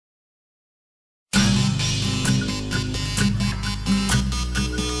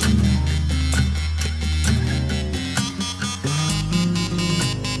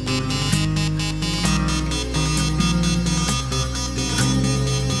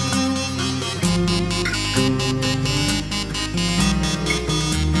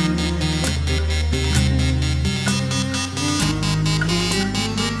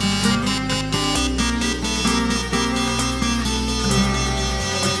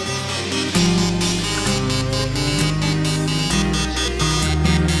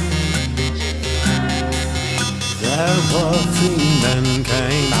There were three men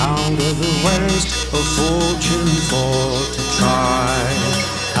came out of the west, a fortune for to try.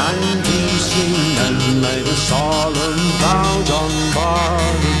 And these three men made a solemn vow, John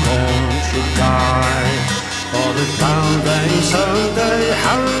Barleycorn should die. For the crown they sowed, they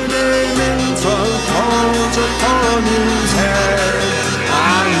harrowed him in, throw coals upon his head.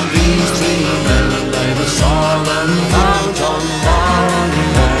 And these three men made a solemn vow, John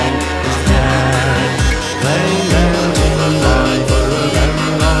Barleycorn was dead. They left him alive for a very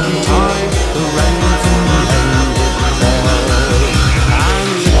long time, the rain from heaven did fall. And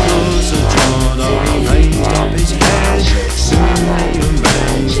the clothes of John raised up his head, soon he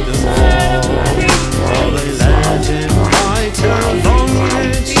amazed them all. For they let him die till long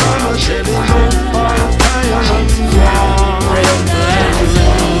midsummer, till he looked both pale and wan. Then the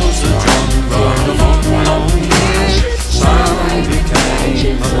clothes of John rode along long years, soon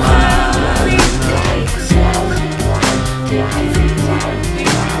became a man.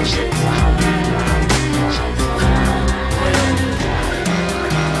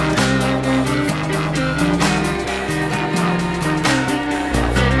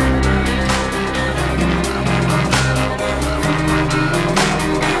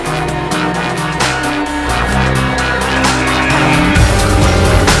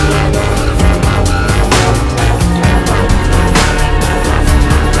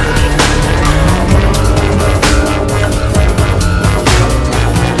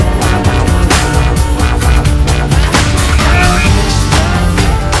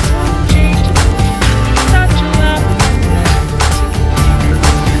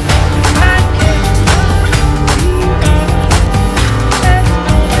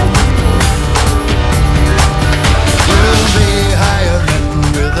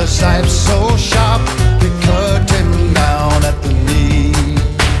 So sharp, they cut him down at the knee.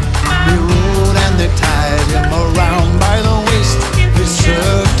 They rode and they tied him around by the waist. They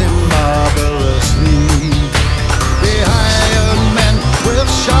served him marvelously. They hired men with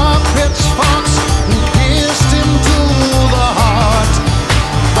sharp pitchforks and pierced him to the heart.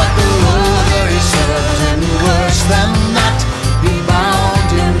 But the roller he served him worse than that. He bound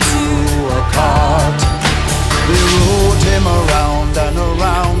him to a cart. They rode him around and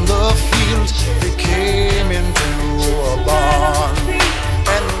around the field. They came into a barn,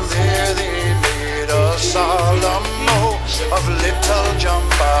 and there they made a solemn oath of little John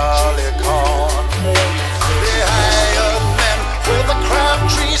Barleycorn. They hired men with the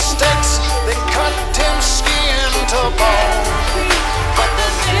crabtree sticks. They cut him skin to bone.